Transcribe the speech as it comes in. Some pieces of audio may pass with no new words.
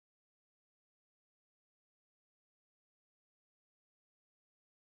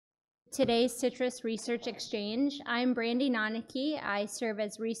Today's CITRIS Research Exchange. I'm Brandy Noneke. I serve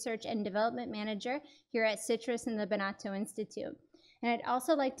as Research and Development Manager here at CITRIS in the Bonato Institute. And I'd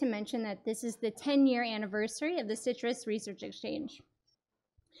also like to mention that this is the 10-year anniversary of the CITRIS Research Exchange.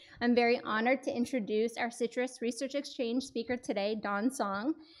 I'm very honored to introduce our CITRIS Research Exchange speaker today, Dawn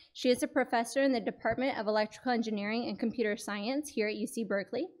Song. She is a professor in the Department of Electrical Engineering and Computer Science here at UC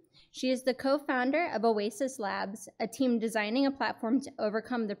Berkeley. She is the co-founder of Oasis Labs, a team designing a platform to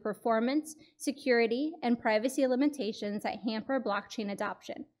overcome the performance, security, and privacy limitations that hamper blockchain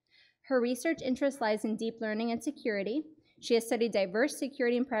adoption. Her research interest lies in deep learning and security. She has studied diverse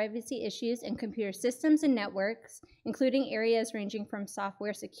security and privacy issues in computer systems and networks, including areas ranging from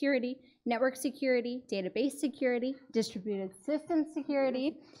software security, network security, database security, distributed system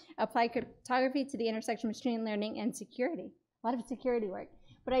security, applied cryptography to the intersection of machine learning and security. A lot of security work.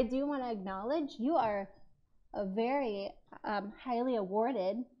 But I do want to acknowledge you are a very highly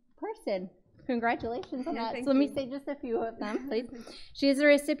awarded person. Congratulations on that. So let me say just a few of them, please. She is a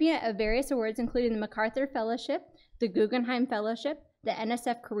recipient of various awards, including the MacArthur Fellowship, the Guggenheim Fellowship, the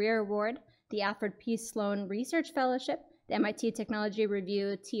NSF Career Award, the Alfred P. Sloan Research Fellowship, the MIT Technology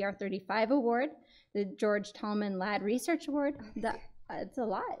Review TR35 Award, the George Tallman Ladd Research Award. It's a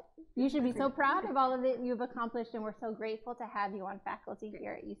lot. You should be so proud of all of it you've accomplished, and we're so grateful to have you on faculty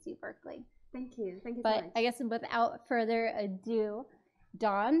here at UC Berkeley. Thank you. Thank you so much. But I guess without further ado,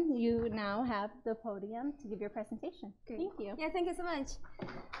 Dawn, you now have the podium to give your presentation. Great. Thank you. Yeah, thank you so much.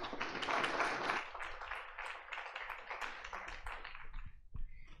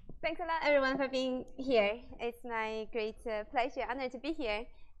 Thanks a lot, everyone, for being here. It's my great pleasure, honor to be here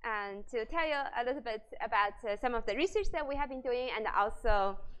and to tell you a little bit about some of the research that we have been doing and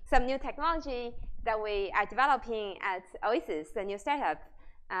also some new technology that we are developing at Oasis, the new startup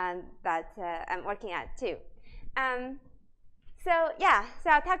that I'm working at too. So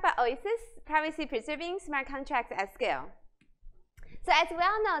I'll talk about Oasis, privacy preserving smart contracts at scale. So as we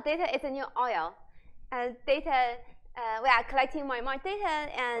all know, data is a new oil. We are collecting more and more data,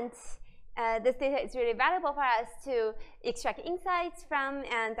 and this data is really valuable for us to extract insights from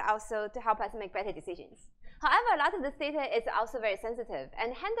and also to help us make better decisions. However, a lot of this data is also very sensitive,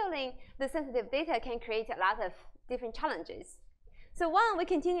 and handling the sensitive data can create a lot of different challenges. So one, we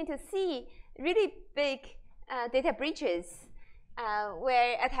continue to see really big data breaches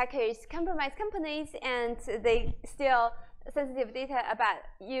where attackers compromise companies and they steal sensitive data about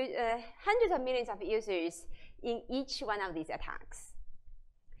hundreds of millions of users in each one of these attacks.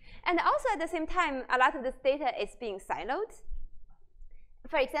 And also at the same time, a lot of this data is being siloed.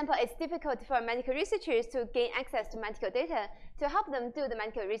 For example, it's difficult for medical researchers to gain access to medical data to help them do the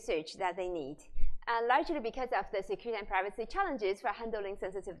medical research that they need, largely because of the security and privacy challenges for handling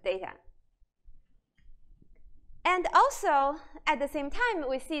sensitive data. And also, at the same time,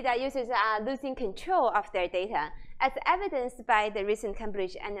 we see that users are losing control of their data, as evidenced by the recent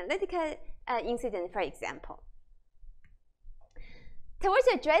Cambridge Analytica incident, for example. Towards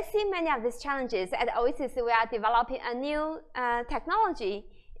addressing many of these challenges, at Oasis, we are developing a new technology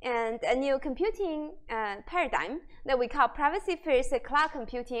and a new computing paradigm that we call privacy-first cloud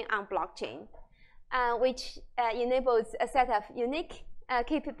computing on blockchain, which enables a set of unique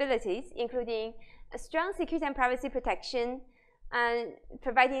capabilities, including a strong security and privacy protection,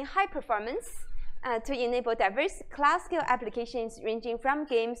 providing high performance to enable diverse cloud-scale applications ranging from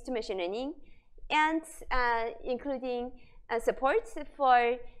games to machine learning, and including support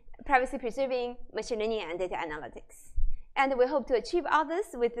for privacy-preserving machine learning and data analytics. And we hope to achieve all this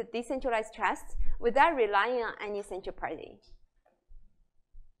with decentralized trust without relying on any central party.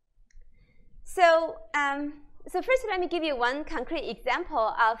 So first, let me give you one concrete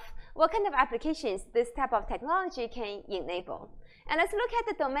example of what kind of applications this type of technology can enable. And let's look at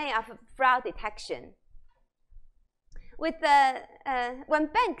the domain of fraud detection. When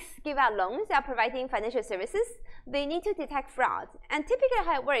banks give out loans or providing financial services, they need to detect fraud. And typically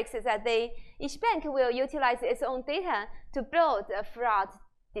how it works is that each bank will utilize its own data to build a fraud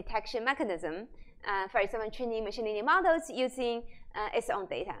detection mechanism, for example, training machine learning models using its own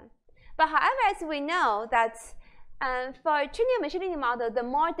data. But however, as we know that for training a machine learning model, the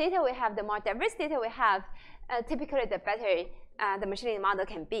more data we have, the more diverse data we have, typically the better the machine learning model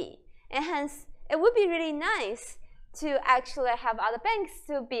can be. And hence, it would be really nice to actually have other banks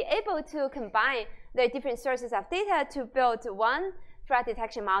to be able to combine their different sources of data to build one fraud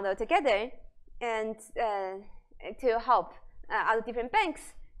detection model together and to help other different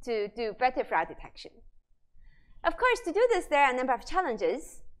banks to do better fraud detection. Of course, to do this, there are a number of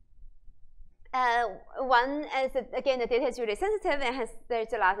challenges. One is that, again, the data is really sensitive and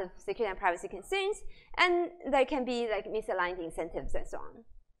there's a lot of security and privacy concerns, and there can be like misaligned incentives and so on.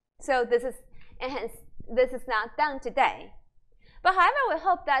 So this is, and hence this is not done today. But however, we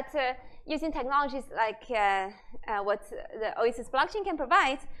hope that using technologies like what the Oasis blockchain can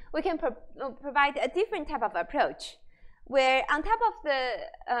provide, we can provide a different type of approach, where on top of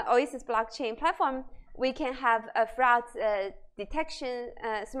the Oasis blockchain platform, we can have a fraud detection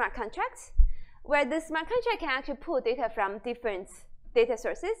smart contract, where the smart contract can actually pull data from different data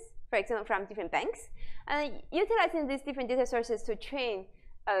sources, for example, from different banks, and utilizing these different data sources to train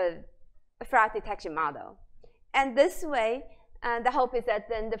a fraud detection model. And this way, the hope is that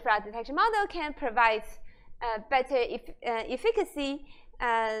then the fraud detection model can provide better efficacy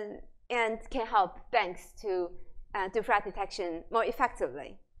and can help banks to do fraud detection more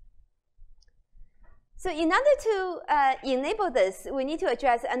effectively. So in order to enable this, we need to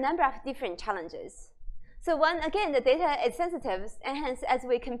address a number of different challenges. So one, again, the data is sensitive, and hence as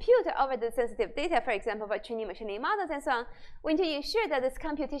we compute over the sensitive data, for example, for training machine learning models and so on, we need to ensure that this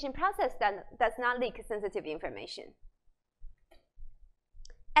computation process does not leak sensitive information.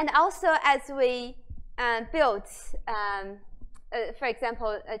 And also, as we build, for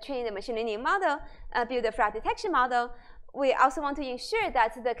example, train the machine learning model, build a fraud detection model, we also want to ensure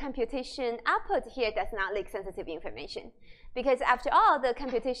that the computation output here does not leak sensitive information. Because after all, the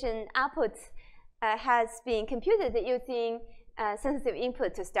computation output has been computed using sensitive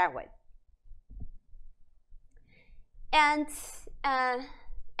input to start with. And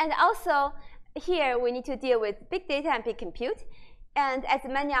also, here we need to deal with big data and big compute. And as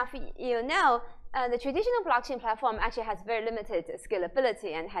many of you know, the traditional blockchain platform actually has very limited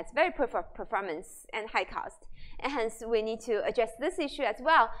scalability and has very poor performance and high cost. And hence, we need to address this issue as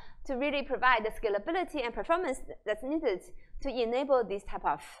well to really provide the scalability and performance that's needed to enable these type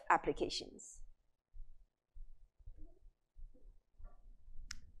of applications.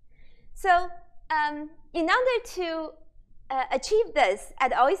 So in order to achieve this,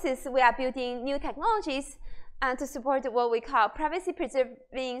 at Oasis, we are building new technologies to support what we call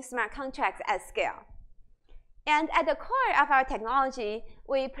privacy-preserving smart contracts at scale. And at the core of our technology,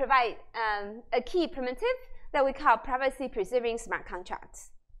 we provide a key primitive that we call privacy-preserving smart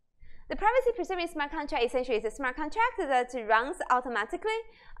contracts. The privacy-preserving smart contract essentially is a smart contract that runs automatically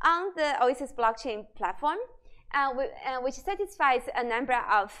on the Oasis blockchain platform, which satisfies a number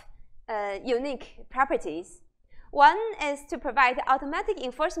of unique properties. One is to provide automatic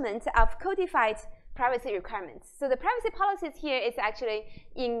enforcement of codified privacy requirements. So the privacy policies here is actually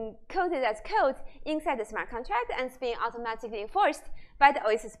encoded as code inside the smart contract and it's being automatically enforced by the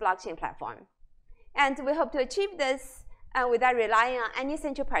Oasis blockchain platform. And we hope to achieve this without relying on any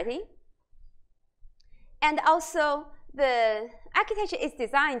central party. And also, the architecture is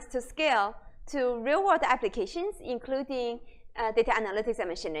designed to scale to real-world applications, including data analytics and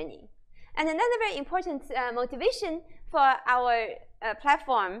machine learning. And another very important motivation for our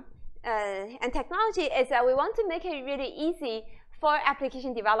platform and technology is that we want to make it really easy for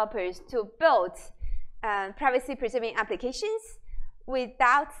application developers to build privacy-preserving applications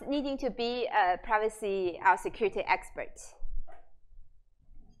without needing to be a privacy or security expert.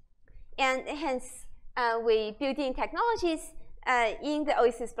 And hence, we build in technologies in the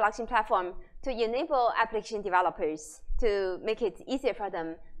Oasis blockchain platform to enable application developers to make it easier for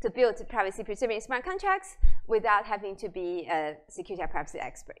them to build privacy-preserving smart contracts without having to be a security or privacy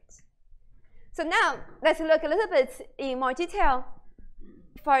expert. So now, let's look a little bit in more detail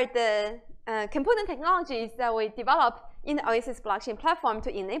for the component technologies that we develop in the Oasis blockchain platform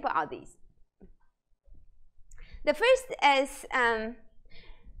to enable all these. The first is,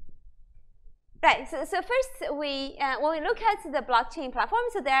 right, so first when we look at the blockchain platform,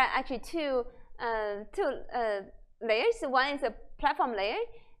 so there are actually two layers. One is a platform layer,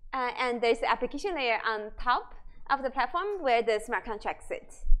 and there's the application layer on top of the platform where the smart contracts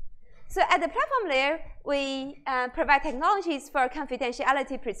sit. So at the platform layer, we provide technologies for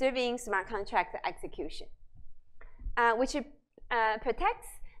confidentiality preserving smart contract execution, which protects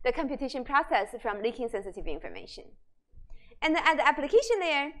the computation process from leaking sensitive information. And at the application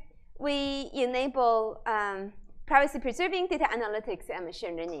layer, we enable privacy-preserving data analytics and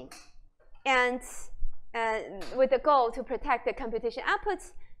machine learning, and with the goal to protect the computation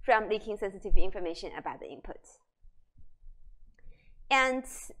outputs from leaking sensitive information about the inputs. And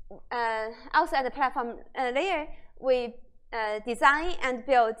also at the platform layer, we design and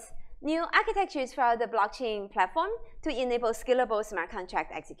build new architectures for the blockchain platform to enable scalable smart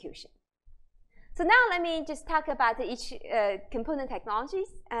contract execution. So now let me just talk about each component technologies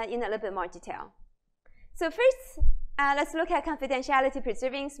in a little bit more detail. So first, let's look at confidentiality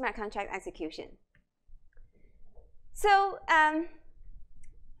preserving smart contract execution. So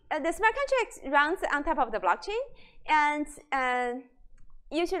the smart contract runs on top of the blockchain, and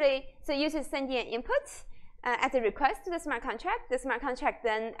usually, so users sending an input as a request to the smart contract. The smart contract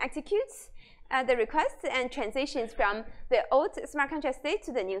then executes the request and transitions from the old smart contract state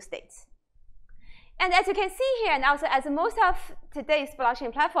to the new state. And as you can see here, and also as most of today's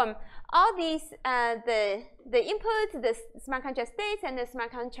blockchain platform, all these, the input, the smart contract states, and the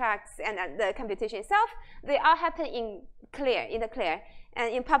smart contracts, and the computation itself, they all happen in the clear,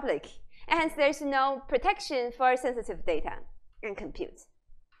 and in public. And hence, there's no protection for sensitive data and compute.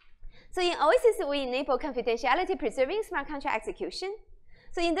 So in Oasis, we enable confidentiality preserving smart contract execution.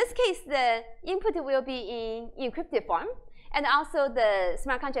 So in this case, the input will be in encrypted form, and also the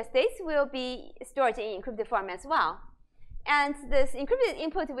smart contract states will be stored in encrypted form as well. And this encrypted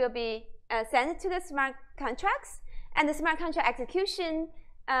input will be sent to the smart contracts, and the smart contract execution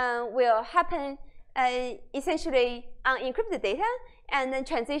will happen essentially on encrypted data, and then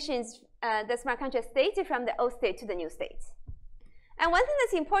transitions the smart contract state from the old state to the new state. And one thing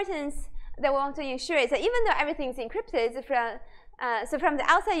that's important that we want to ensure is that even though everything is encrypted, so from the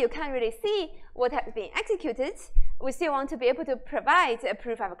outside you can't really see what has been executed, we still want to be able to provide a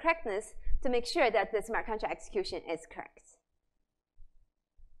proof of correctness to make sure that the smart contract execution is correct.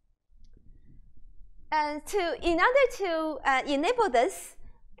 In order to enable this,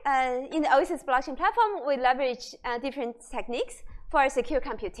 in the Oasis blockchain platform, we leverage different techniques for secure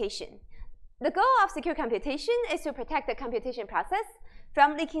computation. The goal of secure computation is to protect the computation process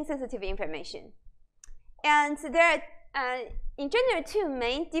from leaking sensitive information. And there are, in general, two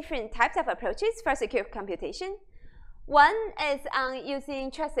main different types of approaches for secure computation. One is on using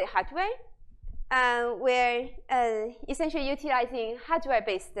trusted hardware, where essentially utilizing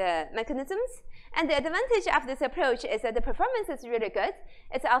hardware-based mechanisms. And the advantage of this approach is that the performance is really good.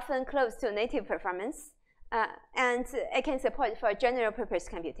 It's often close to native performance, and it can support for general purpose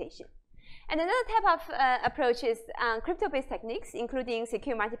computation. And another type of approach is crypto-based techniques, including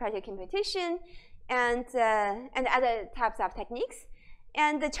secure multi-party computation and other types of techniques.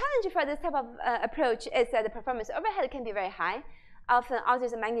 And the challenge for this type of approach is that the performance overhead can be very high, often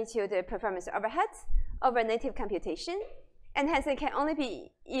orders of magnitude performance overhead over native computation, and hence it can only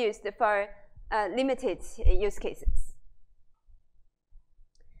be used for limited use cases.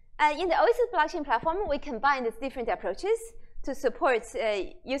 In the Oasis blockchain platform, we combine these different approaches to support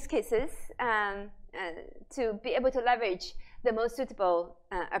use cases to be able to leverage the most suitable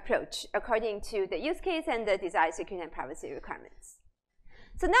approach according to the use case and the desired security and privacy requirements.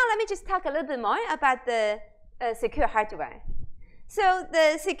 So now let me just talk a little bit more about the secure hardware. So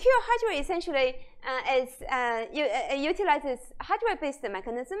the secure hardware essentially utilizes hardware-based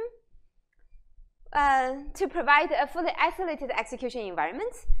mechanism to provide a fully isolated execution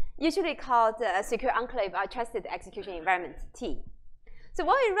environment, usually called a secure enclave or trusted execution environment, T. So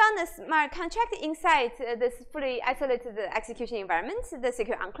when we run a smart contract inside this fully isolated execution environment, the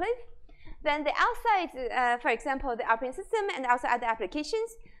secure enclave, then the outside, for example, the operating system and also other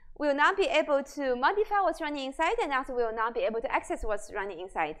applications, will not be able to modify what's running inside, and also will not be able to access what's running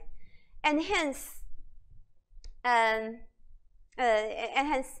inside. And hence,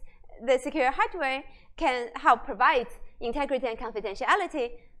 the secure hardware can help provide integrity and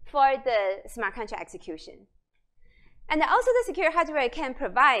confidentiality for the smart contract execution. And also the secure hardware can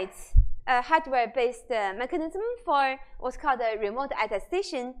provide a hardware-based mechanism for what's called a remote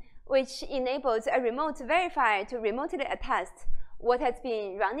attestation, which enables a remote verifier to remotely attest what has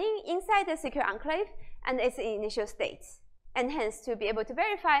been running inside the secure enclave and its initial state, and hence to be able to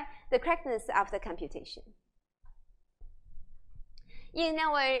verify the correctness of the computation. In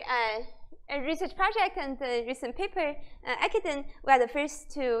our research project and the recent paper, Akiden, we are the first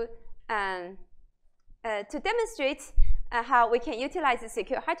to demonstrate how we can utilize the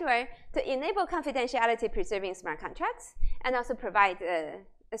secure hardware to enable confidentiality preserving smart contracts and also provide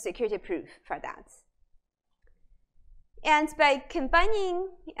a security proof for that. And by combining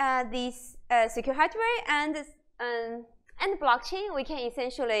these secure hardware and blockchain, we can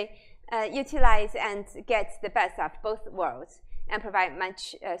essentially utilize and get the best of both worlds and provide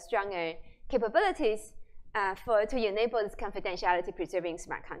much stronger capabilities to enable this confidentiality preserving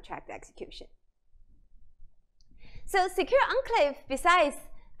smart contract execution. So secure enclave, besides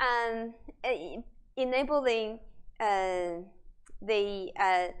enabling the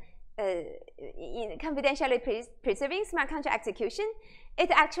confidentiality preserving smart contract execution,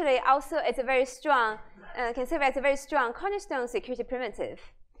 it actually also is a very strong, can serve as a very strong cornerstone security primitive.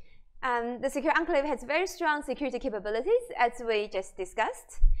 The secure enclave has very strong security capabilities, as we just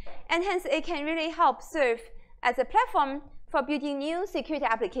discussed, and hence it can really help serve as a platform for building new security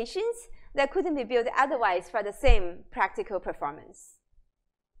applications that couldn't be built otherwise for the same practical performance.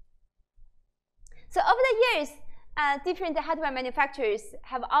 So over the years, different hardware manufacturers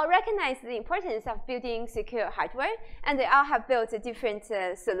have all recognized the importance of building secure hardware, and they all have built different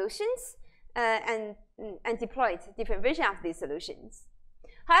solutions and deployed different versions of these solutions.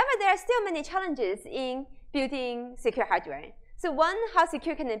 However, there are still many challenges in building secure hardware. So one, how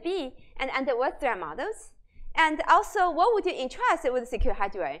secure can it be, and under what threat models? And also, what would you entrust with secure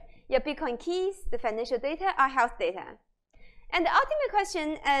hardware? Your Bitcoin keys, the financial data, or health data? And the ultimate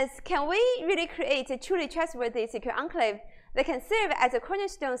question is, can we really create a truly trustworthy secure enclave that can serve as a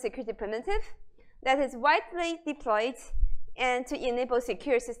cornerstone security primitive that is widely deployed and to enable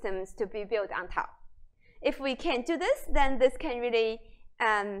secure systems to be built on top? If we can do this, then this can really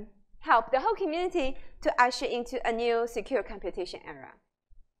help the whole community to usher into a new secure computation era.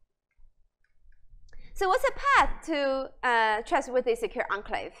 So what's the path to trustworthy secure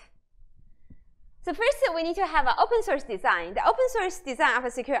enclave? So first, we need to have an open source design. The open source design of a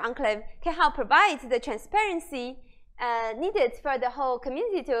secure enclave can help provide the transparency needed for the whole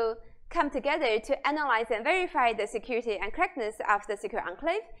community to come together to analyze and verify the security and correctness of the secure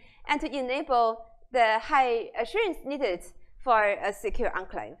enclave, and to enable the high assurance needed for a secure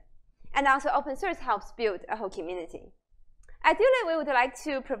enclave. And also, open source helps build a whole community. Ideally, we would like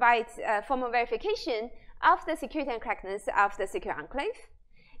to provide formal verification of the security and correctness of the secure enclave.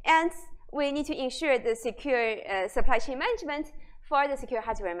 And we need to ensure the secure supply chain management for the secure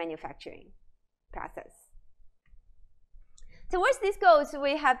hardware manufacturing process. Towards these goals,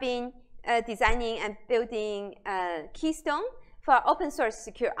 we have been designing and building Keystone for open source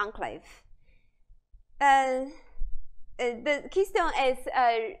secure enclave. The Keystone is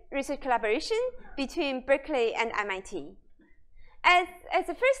a research collaboration between Berkeley and MIT. As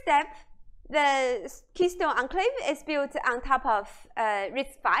a first step, the Keystone enclave is built on top of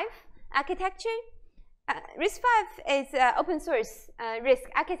RISC-V architecture. RISC-V is an open source RISC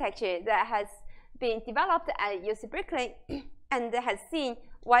architecture that has been developed at UC Berkeley and has seen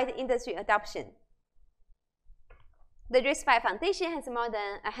wide industry adoption. The RISC-V Foundation has more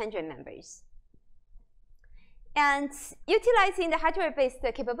than 100 members. And utilizing the hardware-based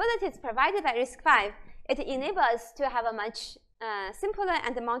capabilities provided by RISC-V, it enables us to have a much simpler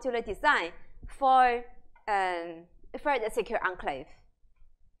and modular design for the secure enclave.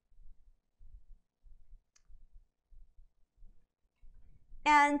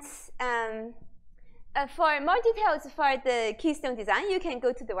 And for more details for the Keystone design, you can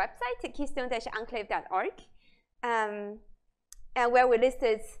go to the website, keystone-enclave.org, and where we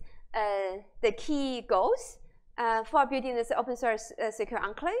listed the key goals for building this open source secure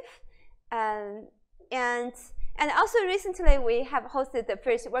enclave. And also recently, we have hosted the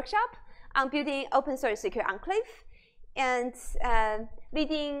first workshop on building open source secure enclave, and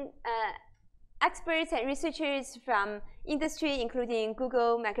leading experts and researchers from industry, including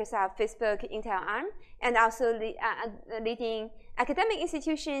Google, Microsoft, Facebook, Intel, ARM, and also leading academic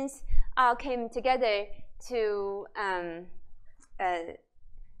institutions all came together to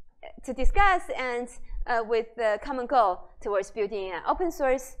discuss and with the common goal towards building an open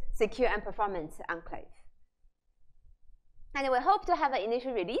source, secure, and performance enclave. And we hope to have an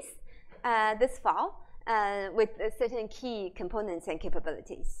initial release this fall with certain key components and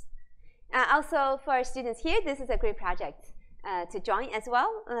capabilities. Also, for students here, this is a great project to join as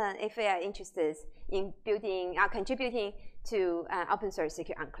well if they are interested in building or contributing to open source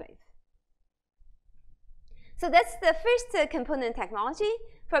secure enclave. So that's the first component technology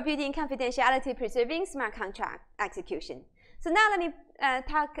for building confidentiality preserving smart contract execution. So now let me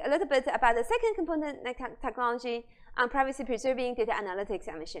talk a little bit about the second component technology on privacy preserving data analytics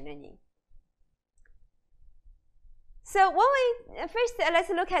and machine learning. So when we first let's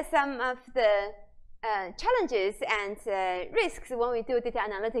look at some of the challenges and risks when we do data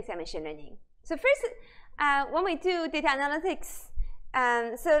analytics and machine learning. So first, when we do data analytics,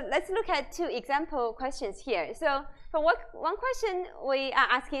 so let's look at two example questions here. So for one question, we are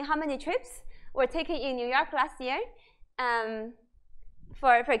asking how many trips were taken in New York last year.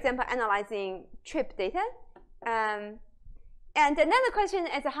 For example, analyzing trip data. And another question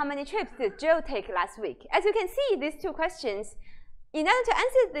is how many trips did Joe take last week? As you can see, these two questions, in order to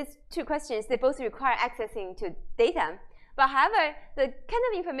answer these two questions, they both require accessing to data. But however, the kind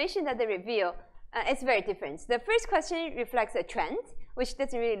of information that they reveal is very different. The first question reflects a trend, which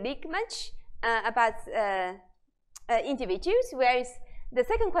doesn't really leak much about individuals, whereas the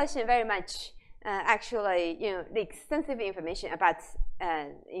second question very much actually leaks sensitive information about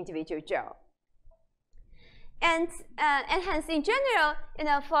individual Joe. And hence, in general,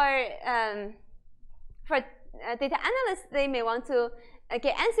 for data analysts, they may want to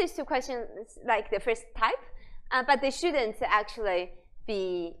get answers to questions like the first type, but they shouldn't actually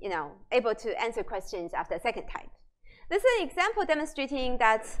be able to answer questions of the second type. this is an example demonstrating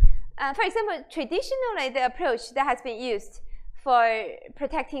that, for example, traditionally the approach that has been used for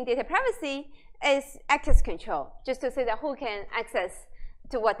protecting data privacy is access control, just to say that who can access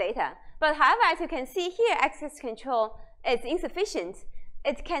to what data. But however, as you can see here, access control is insufficient.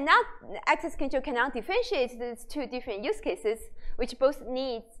 Access control cannot differentiate these two different use cases, which both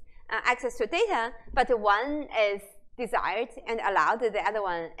need access to data, but one is desired and allowed, the other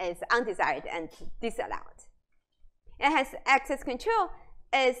one is undesired and disallowed. And hence, access control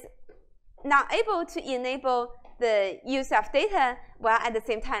is not able to enable the use of data while at the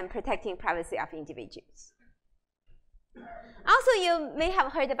same time protecting privacy of individuals. Also, you may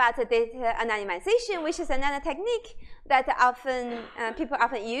have heard about the data anonymization, which is another technique that people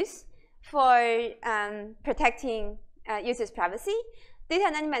often use for protecting users' privacy. Data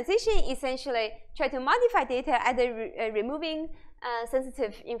anonymization essentially try to modify data, either removing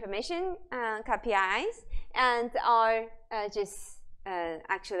sensitive information called PIIs, and or just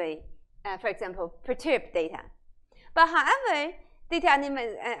actually, for example, perturb data. But however, data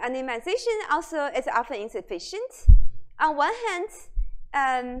anonymization also is often insufficient. On one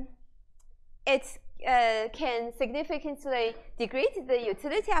hand, it can significantly degrade the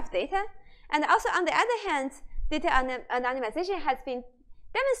utility of data, and also on the other hand, data anonymization has been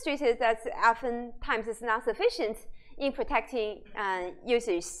demonstrated that oftentimes is not sufficient in protecting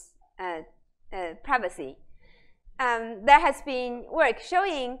users' privacy. There has been work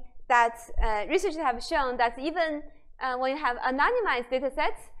showing that researchers have shown that even when you have anonymized data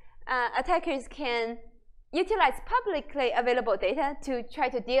sets, attackers can utilize publicly available data to try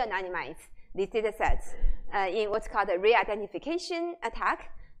to de-anonymize these data sets in what's called a re-identification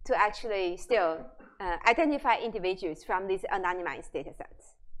attack, to actually still identify individuals from these anonymized data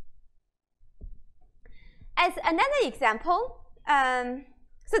sets. As another example,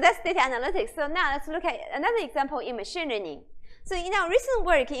 so that's data analytics. So now let's look at another example in machine learning. So in our recent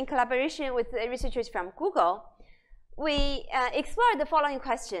work in collaboration with researchers from Google, we explored the following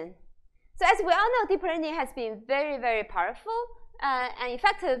question. So as we all know, deep learning has been very, very powerful and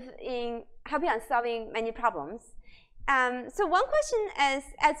effective in helping us solving many problems. So one question is,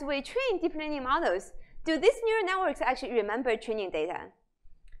 as we train deep learning models, do these neural networks actually remember training data?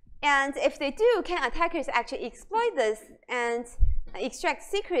 And if they do, can attackers actually exploit this and extract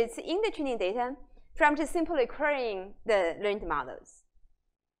secrets in the training data from just simply querying the learned models?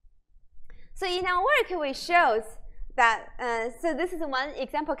 So in our work, we showed that, so this is one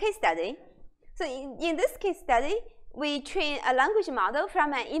example case study. So in this case study, we train a language model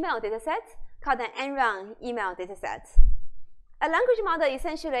from an email dataset called an Enron email dataset. A language model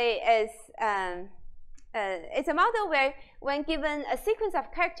essentially is it's a model where when given a sequence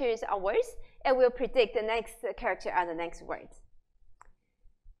of characters or words, it will predict the next character or the next word.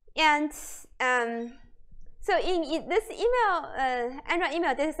 And so in this Enron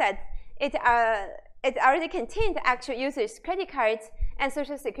email dataset, it already contained actual users' credit cards and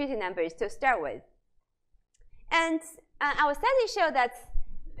social security numbers to start with. And our study showed that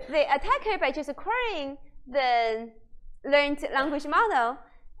the attacker, by just querying the learned language model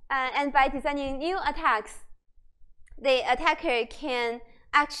and by designing new attacks, the attacker can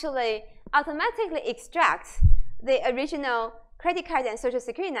actually automatically extract the original credit card and social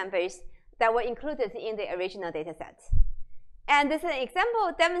security numbers that were included in the original data set. And this is an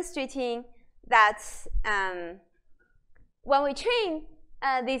example demonstrating that when we train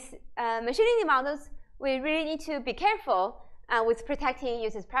these machine learning models, we really need to be careful with protecting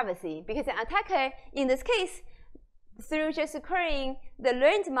users' privacy, because an attacker, in this case, through just querying the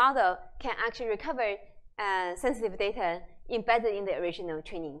learned model, can actually recover sensitive data embedded in the original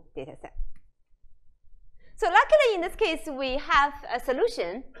training data set. So luckily, in this case, we have a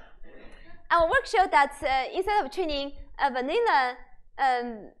solution. Our work showed that instead of training a vanilla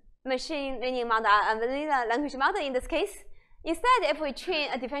machine learning model, a vanilla language model in this case, instead, if we train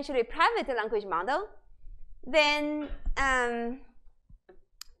a differentially private language model, then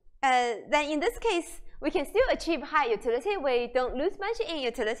in this case, we can still achieve high utility. We don't lose much in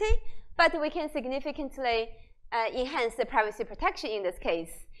utility, but we can significantly enhance the privacy protection in this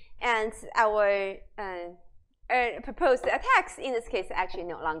case. And our proposed attacks in this case actually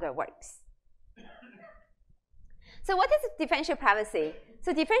no longer works. So what is differential privacy?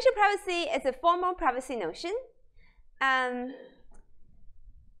 So differential privacy is a formal privacy notion.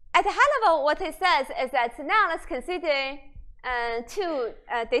 At a high level, what it says is that now let's consider two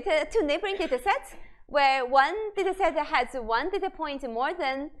neighboring data sets, where one data set has one data point more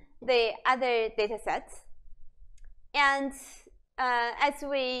than the other data set. And as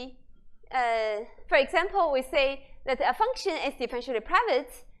we, for example, we say that a function is differentially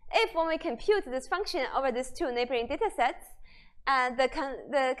private if when we compute this function over these two neighboring data sets,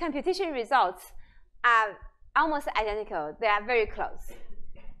 the computation results are almost identical. They are very close.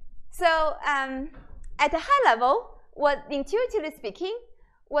 So at a high level, what intuitively speaking,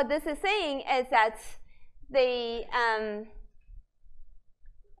 what this is saying is that the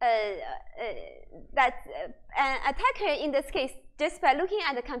an attacker in this case, just by looking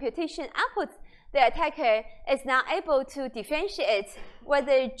at the computation output, the attacker is now able to differentiate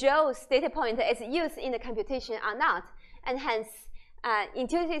whether Joe's data point is used in the computation or not. And hence,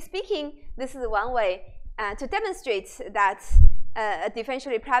 intuitively speaking, this is one way to demonstrate that a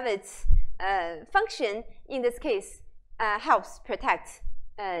differentially private function, in this case, helps protect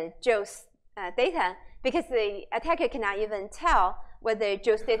Joe's data, because the attacker cannot even tell whether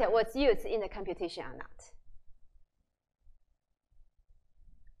Joe's data was used in the computation or not.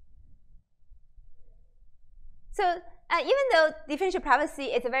 So even though differential privacy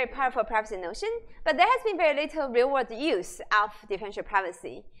is a very powerful privacy notion, but there has been very little real-world use of differential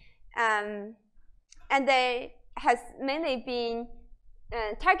privacy. And there has mainly been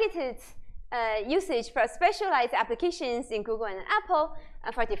targeted usage for specialized applications in Google and Apple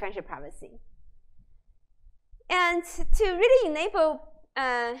for differential privacy. And to really enable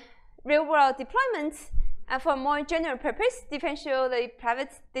real-world deployment for more general purpose differentially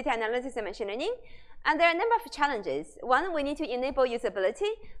private data analytics and machine learning, and there are a number of challenges. One, we need to enable usability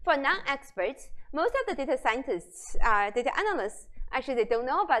for non-experts. Most of the data scientists, data analysts, actually they don't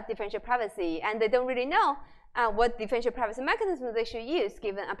know about differential privacy, and they don't really know what differential privacy mechanisms they should use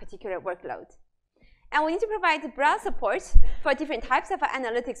given a particular workload. And we need to provide broad support for different types of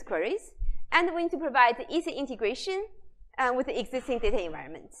analytics queries, and we need to provide easy integration with the existing data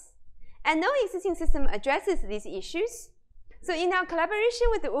environments. And no existing system addresses these issues. So in our collaboration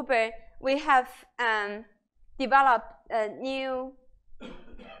with Uber, we have developed new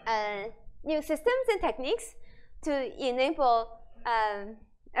systems and techniques to enable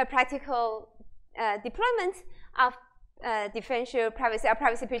a practical deployment of differential privacy or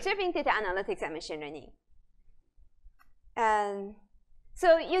privacy-preserving data analytics and machine learning.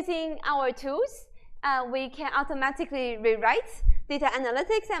 So using our tools, we can automatically rewrite data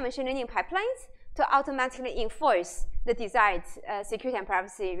analytics and machine learning pipelines to automatically enforce the desired security and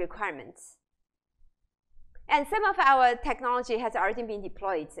privacy requirements. And some of our technology has already been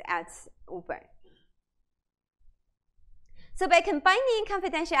deployed at Uber. So by combining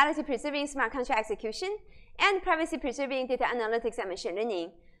confidentiality-preserving smart contract execution and privacy-preserving data analytics and machine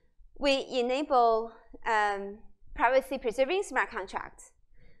learning, we enable privacy-preserving smart contracts.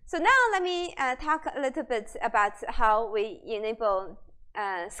 So now let me talk a little bit about how we enable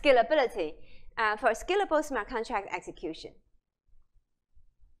scalability for scalable smart contract execution.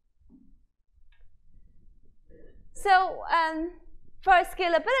 So for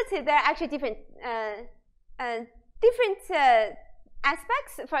scalability, there are actually different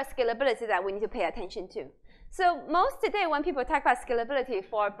aspects for scalability that we need to pay attention to. So most today, when people talk about scalability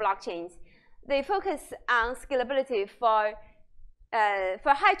for blockchains, they focus on scalability for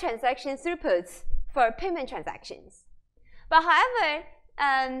high transaction throughputs for payment transactions. But however,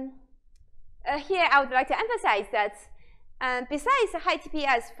 here I would like to emphasize that besides high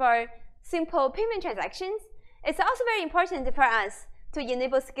TPS for simple payment transactions, it's also very important for us to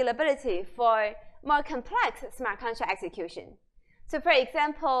enable scalability for more complex smart contract execution. So for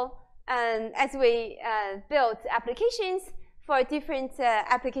example, as we build applications for different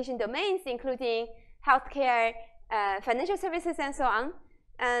application domains, including healthcare, financial services, and so on,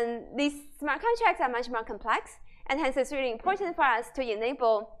 and these smart contracts are much more complex, and hence it's really important for us to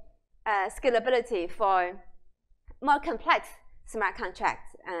enable scalability for more complex smart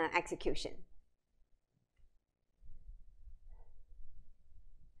contract execution.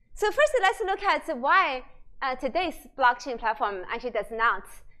 So first, let's look at why today's blockchain platform actually does not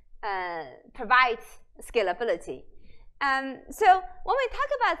provide scalability. So when we talk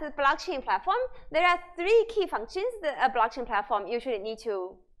about the blockchain platform, there are three key functions that a blockchain platform usually need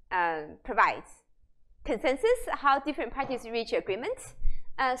to provide. Consensus, how different parties reach agreement.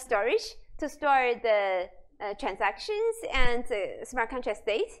 Storage, to store the transactions and smart contract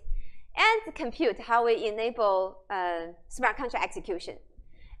state. And compute, how we enable smart contract execution.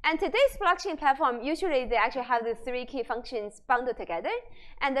 And today's blockchain platform, usually they actually have the three key functions bundled together,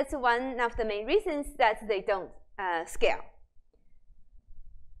 and that's one of the main reasons that they don't scale.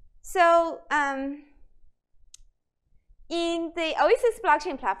 So in the Oasis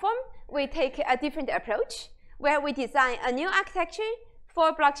blockchain platform, we take a different approach where we design a new architecture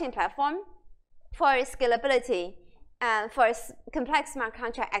for blockchain platform for scalability for complex smart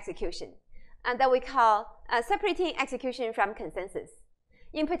contract execution, and that we call separating execution from consensus.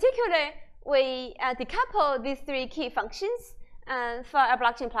 In particular, we decouple these 3 key functions for a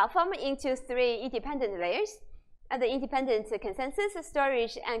blockchain platform into 3 independent layers, the independent consensus,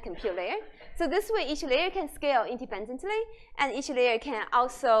 storage, and compute layer. So this way, each layer can scale independently, and each layer can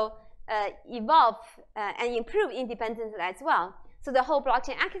also evolve and improve independently as well. So the whole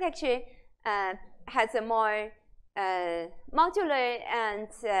blockchain architecture has a more modular and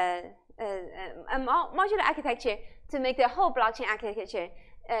modular architecture to make the whole blockchain architecture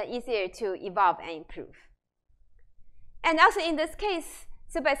easier to evolve and improve. And also in this case,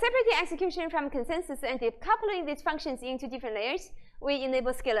 so by separating execution from consensus and decoupling these functions into different layers, we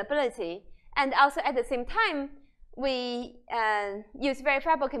enable scalability. And also at the same time, we use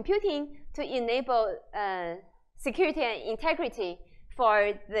verifiable computing to enable security and integrity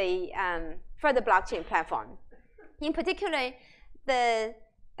for the blockchain platform. In particular, the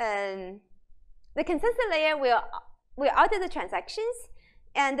consensus layer will audit the transactions,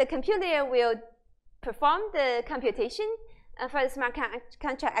 and the compute layer will perform the computation for the smart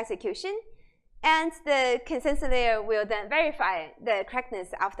contract execution, and the consensus layer will then verify the correctness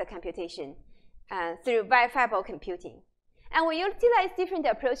of the computation through verifiable computing. And we utilize different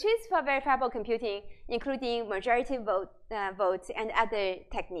approaches for verifiable computing, including majority vote and other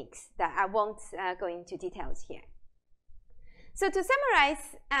techniques that I won't go into details here. So to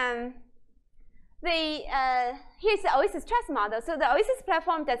summarize, here's the Oasis Trust model. So the Oasis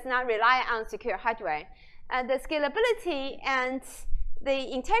platform does not rely on secure hardware. The scalability and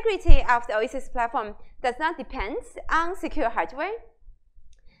the integrity of the Oasis platform does not depend on secure hardware.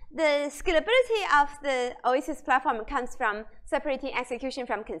 The scalability of the Oasis platform comes from separating execution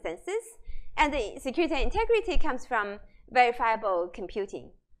from consensus, and the security and integrity comes from verifiable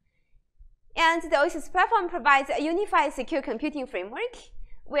computing. And the Oasis platform provides a unified secure computing framework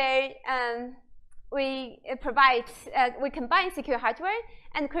where we combine secure hardware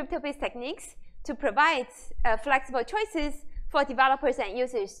and crypto-based techniques to provide flexible choices for developers and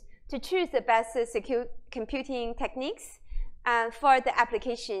users to choose the best secure computing techniques for the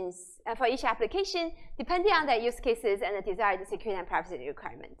applications, for each application, depending on their use cases and the desired security and privacy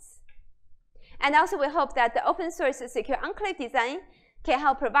requirements. And also, we hope that the open source secure enclave design can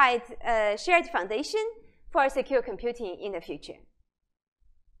help provide a shared foundation for secure computing in the future.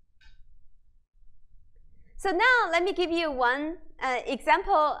 So now, let me give you one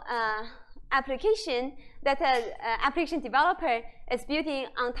example application that an application developer is building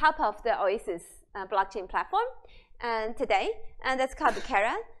on top of the Oasis blockchain platform today, and that's called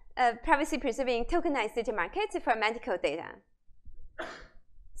Kara, a privacy-preserving tokenized data market for medical data.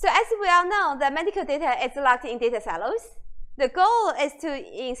 So as we all know, the medical data is locked in data silos. The goal is to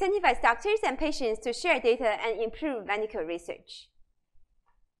incentivize doctors and patients to share data and improve medical research.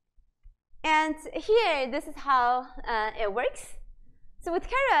 And here, this is how it works. So with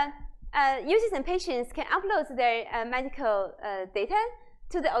Kara, users and patients can upload their medical data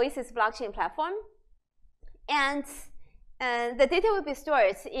to the Oasis blockchain platform, and the data will be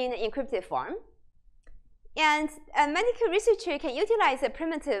stored in an encrypted form. And a medical researcher can utilize a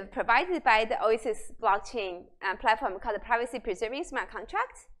primitive provided by the Oasis blockchain platform called the privacy-preserving smart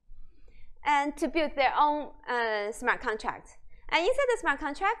contract, and to build their own smart contract. And inside the smart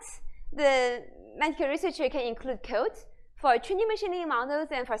contracts, the medical researcher can include code for training machine learning models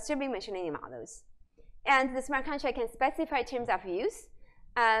and for serving machine learning models. And the smart contract can specify terms of use.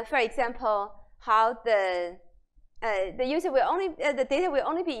 For example, how the data will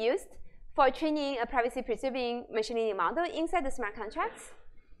only be used for training a privacy-preserving machine learning model inside the smart contracts,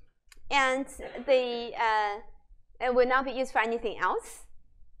 and it will not be used for anything else.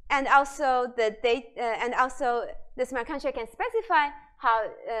 And also the smart contract can specify how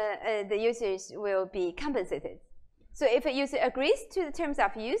the users will be compensated. So if a user agrees to the terms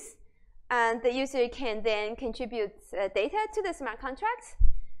of use, the user can then contribute data to the smart contract.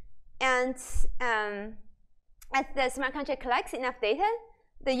 And as the smart contract collects enough data,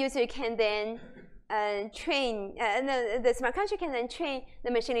 the user can then the smart contract can then train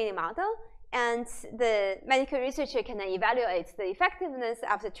the machine learning model, and the medical researcher can then evaluate the effectiveness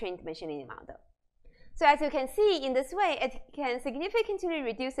of the trained machine learning model. So as you can see, in this way, it can significantly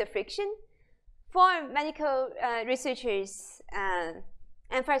reduce the friction for medical researchers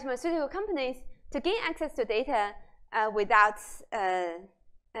and pharmaceutical companies to gain access to data without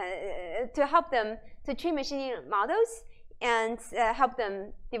to help them to train machine learning models and help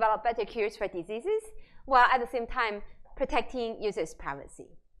them develop better cures for diseases, while at the same time protecting users'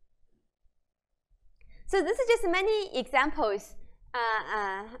 privacy. So this is just many examples,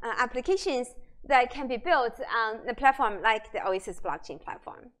 applications that can be built on the platform like the Oasis blockchain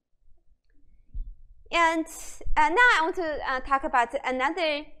platform. And now I want to talk about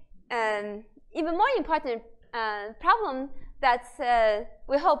another even more important problem that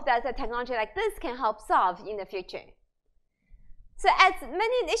we hope that a technology like this can help solve in the future. So as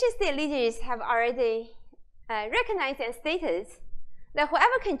many nation-state leaders have already recognized and stated that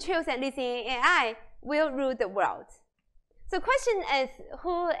whoever controls and leads in AI will rule the world. So the question is,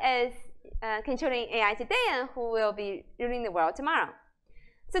 who is controlling AI today and who will be ruling the world tomorrow?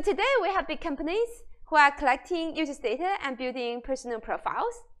 So today we have big companies who are collecting users' data and building personal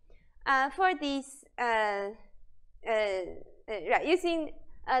profiles for these using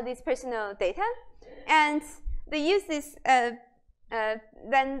this personal data, and they use this.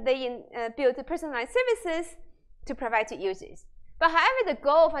 Then they build personalized services to provide to users. But however, the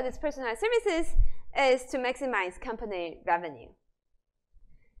goal for these personalized services is to maximize company revenue.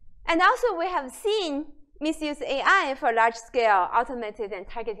 And also, we have seen misuse AI for large-scale automated and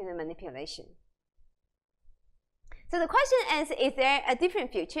targeted manipulation. So the question is there a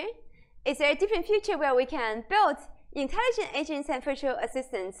different future? Is there a different future where we can build intelligent agents and virtual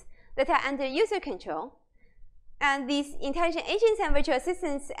assistants that are under user control? And these intelligent agents and virtual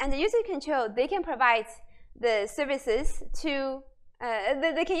assistants under user control, they can provide the services to,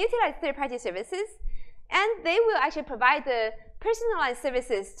 they can utilize third-party services, and they will actually provide the personalized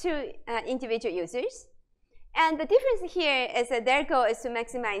services to individual users. And the difference here is that their goal is to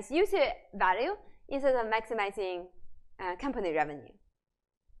maximize user value instead of maximizing company revenue.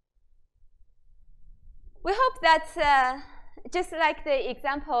 We hope that just like the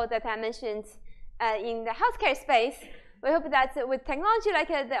example that I mentioned in the healthcare space, we hope that with technology like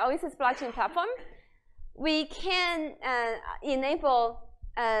the Oasis blockchain platform, we can enable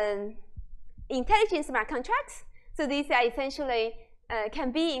intelligent smart contracts. So these are essentially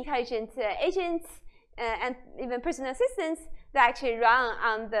can be intelligent agents and even personal assistants that actually run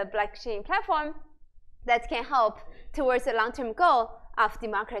on the blockchain platform that can help towards the long-term goal of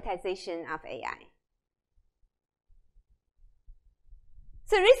democratization of AI.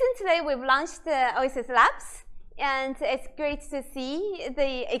 So recently, we've launched the Oasis Labs, and it's great to see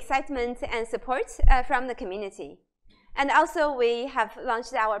the excitement and support from the community. And also, we have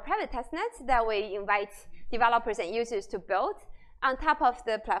launched our private testnet that we invite developers and users to build on top of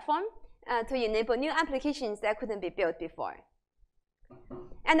the platform to enable new applications that couldn't be built before.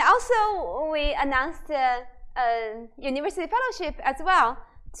 And also, we announced a university fellowship as well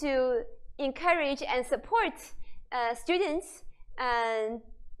to encourage and support students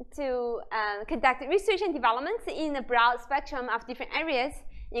to conduct research and development in a broad spectrum of different areas,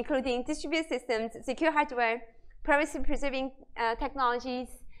 including distributed systems, secure hardware, privacy-preserving technologies,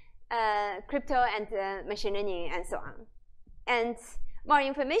 crypto and machine learning, and so on. And more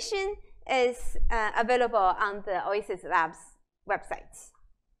information is available on the Oasis Labs website.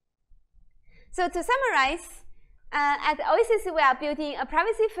 So to summarize, at Oasis, we are building a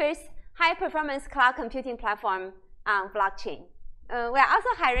privacy-first, high-performance cloud computing platform on blockchain. We are also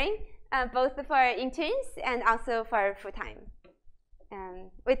hiring both for interns and also for full-time.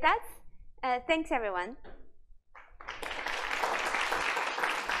 With that, thanks everyone.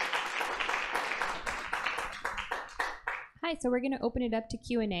 Hi, so we're going to open it up to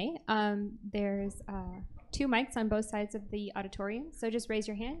Q&A. There's 2 mics on both sides of the auditorium, so just raise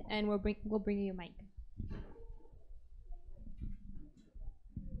your hand and we'll bring you a mic.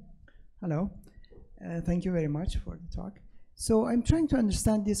 Hello, thank you very much for the talk. So I'm trying to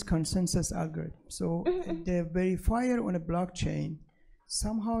understand this consensus algorithm. So the verifier on a blockchain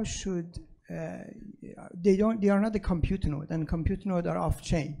somehow should, they are not a compute node, and compute node are off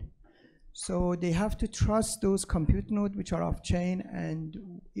chain. So they have to trust those compute nodes which are off chain, and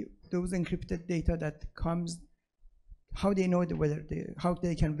those encrypted data that comes, how they know whether how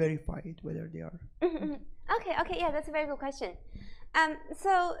they can verify it, whether they are. Okay, yeah, that's a very good question.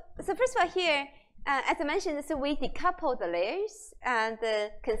 So first of all here, as I mentioned, so we decouple the layers,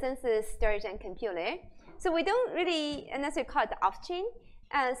 the consensus, storage, and compute layer. So we don't really necessarily call it the off-chain.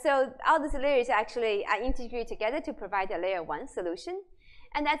 So all these layers actually are integrated together to provide a layer 1 solution.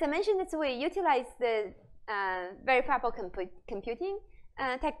 And as I mentioned, so we utilize the verifiable computing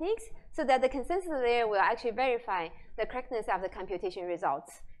techniques so that the consensus layer will actually verify the correctness of the computation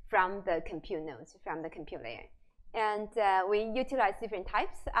results from the compute nodes, from the compute layer. And we utilize different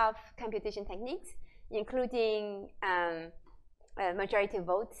types of computation techniques, including majority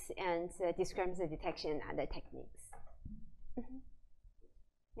votes and discrepancy detection and other techniques.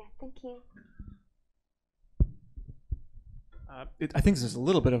 Yeah, thank you. I think this is a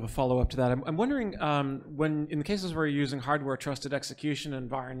little bit of a follow-up to that. I'm wondering, when in the cases where you're using hardware trusted execution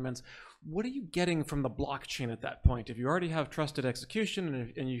environments, what are you getting from the blockchain at that point? If you already have trusted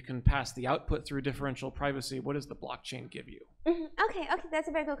execution and you can pass the output through differential privacy, what does the blockchain give you? Okay, that's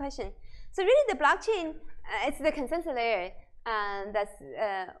a very good question. So really the blockchain, it's the consensus layer. That's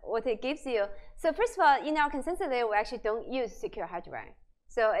what it gives you. So first of all, in our consensus layer, we actually don't use secure hardware.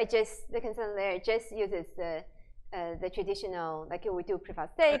 So the consensus layer just uses the traditional, like we do proof of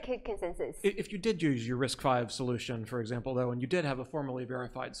stake consensus. If you did use your RISC-V solution, for example, though, and you did have a formally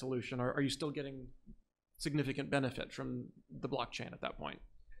verified solution, are you still getting significant benefit from the blockchain at that point?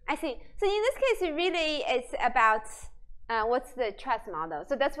 I see. So in this case, really it's about what's the trust model.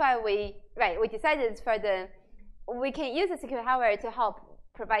 So that's why we decided we can use the secure hardware to help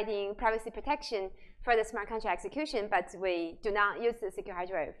providing privacy protection for the smart contract execution, but we do not use the secure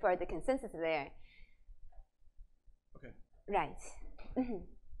hardware for the consensus layer. Okay. Right.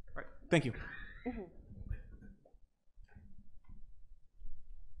 Right. Thank you.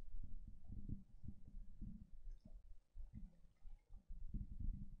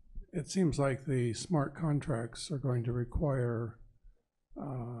 It seems like the smart contracts are going to require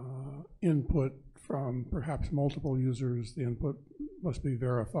input from perhaps multiple users. The input must be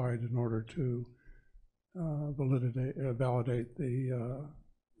verified in order to validate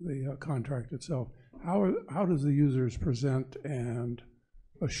the contract itself. How does the users present and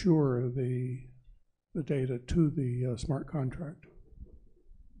assure the data to the smart contract?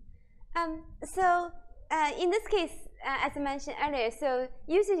 In this case, as I mentioned earlier, so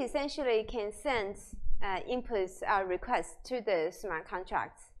users essentially can send inputs or requests to the smart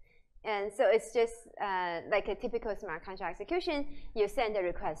contracts. And so it's just like a typical smart contract execution. You send a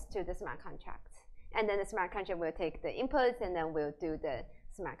request to the smart contract. And then the smart contract will take the inputs and then we'll do the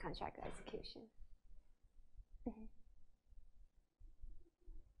smart contract execution.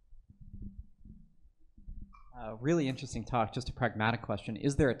 Really interesting talk. Just a pragmatic question.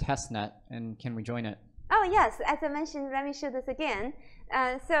 Is there a test net and can we join it? Oh, yes. As I mentioned, let me show this again.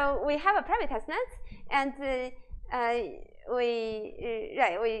 So we have a private test net, and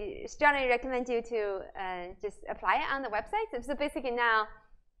we strongly recommend you to just apply it on the website. So basically now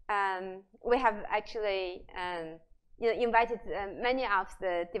we have actually invited many of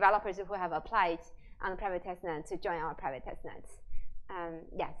the developers who have applied on the private testnet to join our private testnet.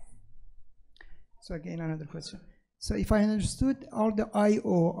 Yes. So again, another question. So if I understood, all the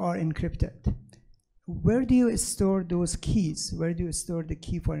I/O are encrypted. Where do you store those keys? Where do you store the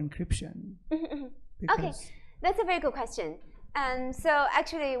key for encryption? Okay, that's a very good question. So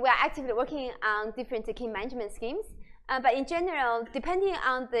actually, we are actively working on different key management schemes. But in general, depending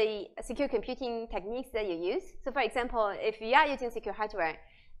on the secure computing techniques that you use, so for example, if you are using secure hardware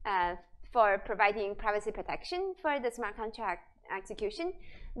for providing privacy protection for the smart contract execution,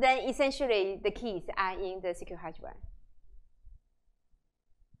 then essentially the keys are in the secure hardware.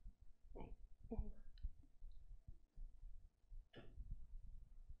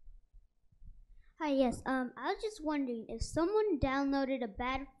 Hi, yes. I was just wondering, if someone downloaded a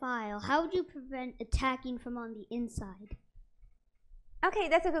bad file, how would you prevent attacking from on the inside? Okay,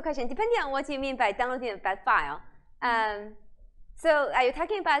 that's a good question. Depending on what you mean by downloading a bad file. So are you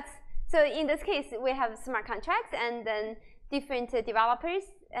talking about, so in this case, we have smart contracts and then different developers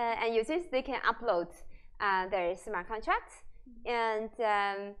and users, they can upload their smart contracts. And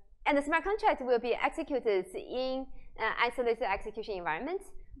the smart contract will be executed in isolated execution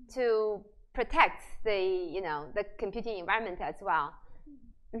environments to protect the computing environment as well.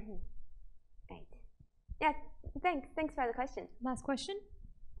 Right. Yeah. Thanks for the question. Last question.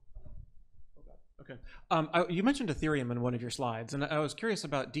 Okay. You mentioned Ethereum in one of your slides, and I was curious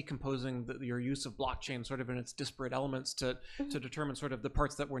about decomposing your use of blockchain sort of in its disparate elements to determine sort of the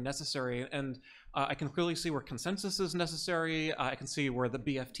parts that were necessary. And I can clearly see where consensus is necessary. I can see where the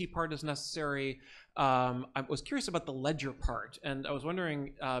BFT part is necessary. I was curious about the ledger part, and I was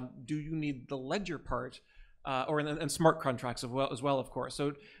wondering, do you need the ledger part, and smart contracts as well, of course.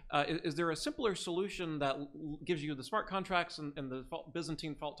 So is there a simpler solution that gives you the smart contracts and the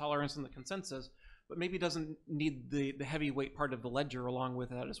Byzantine fault tolerance and the consensus, but maybe doesn't need the heavyweight part of the ledger along with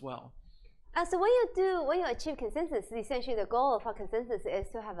that as well? So when you achieve consensus, essentially the goal of our consensus is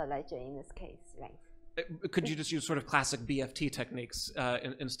to have a ledger in this case, right? Could you just use sort of classic BFT techniques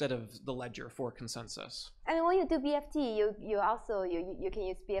instead of the ledger for consensus? I mean, when you do BFT, you can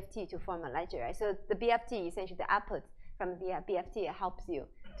use BFT to form a ledger, right? So the BFT, essentially the output from the BFT, helps you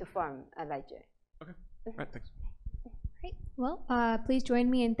to form a ledger. Okay. All right. Thanks. Great. Well, please join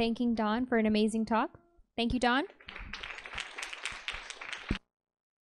me in thanking Don for an amazing talk. Thank you, Don.